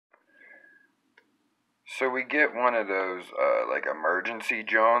So we get one of those, like, emergency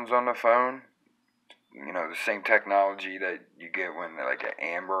Johns on the phone. You know, the same technology that you get when, like, an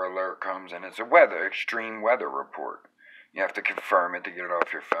Amber Alert comes, and it's a extreme weather report. You have to confirm it to get it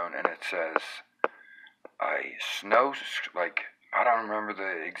off your phone, and it says, I don't remember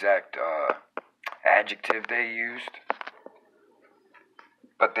the exact, adjective they used,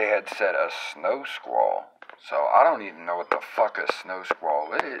 but they had said a snow squall. So I don't even know what the fuck a snow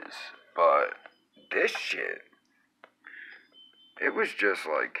squall is, but this shit, it was just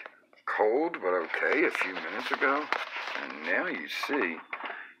like cold but okay a few minutes ago, and now you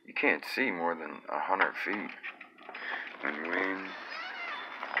can't see more than 100 feet, and wind,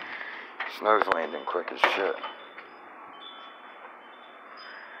 snow's landing quick as shit.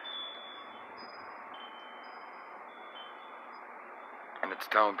 And it's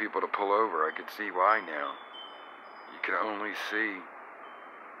telling people to pull over. I can see why now. You can only see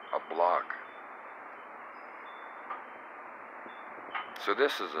a block. So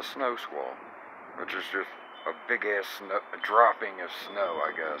this is a snow squall, which is just a big ass dropping of snow,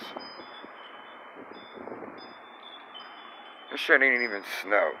 I guess. This shit ain't even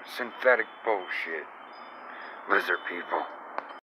snow. Synthetic bullshit. Lizard people.